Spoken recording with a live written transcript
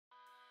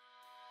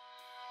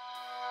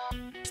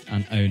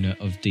and owner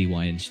of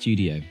DYN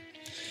Studio.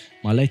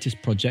 My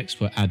latest projects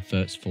were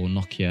adverts for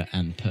Nokia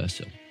and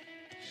Persil.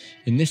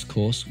 In this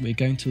course, we're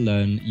going to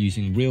learn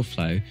using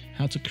RealFlow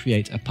how to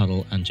create a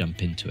puddle and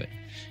jump into it,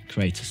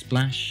 create a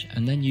splash,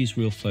 and then use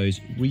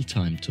RealFlow's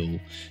retime tool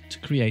to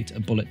create a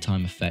bullet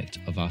time effect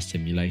of our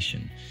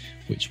simulation,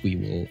 which we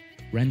will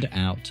render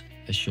out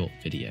a short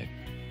video.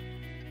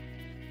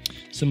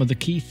 Some of the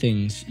key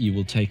things you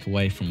will take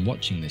away from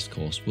watching this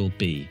course will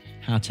be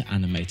how to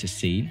animate a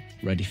scene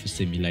ready for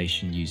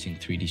simulation using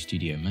 3D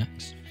Studio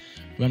Max,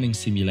 running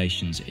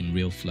simulations in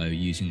RealFlow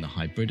using the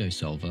Hybrido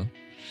solver,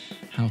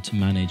 how to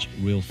manage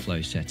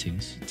RealFlow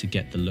settings to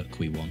get the look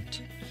we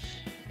want,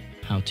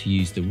 how to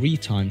use the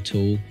retime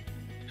tool,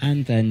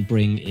 and then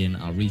bring in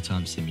our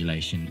retime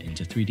simulation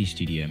into 3D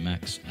Studio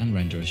Max and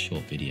render a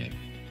short video.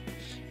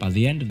 By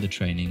the end of the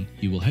training,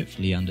 you will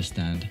hopefully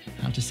understand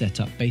how to set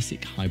up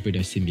basic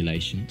Hybrido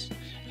simulations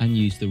and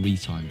use the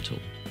retime tool.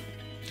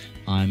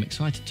 I'm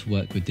excited to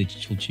work with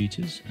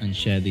Digital-Tutors and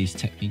share these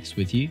techniques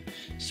with you,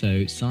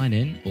 so sign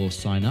in or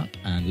sign up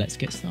and let's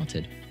get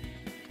started.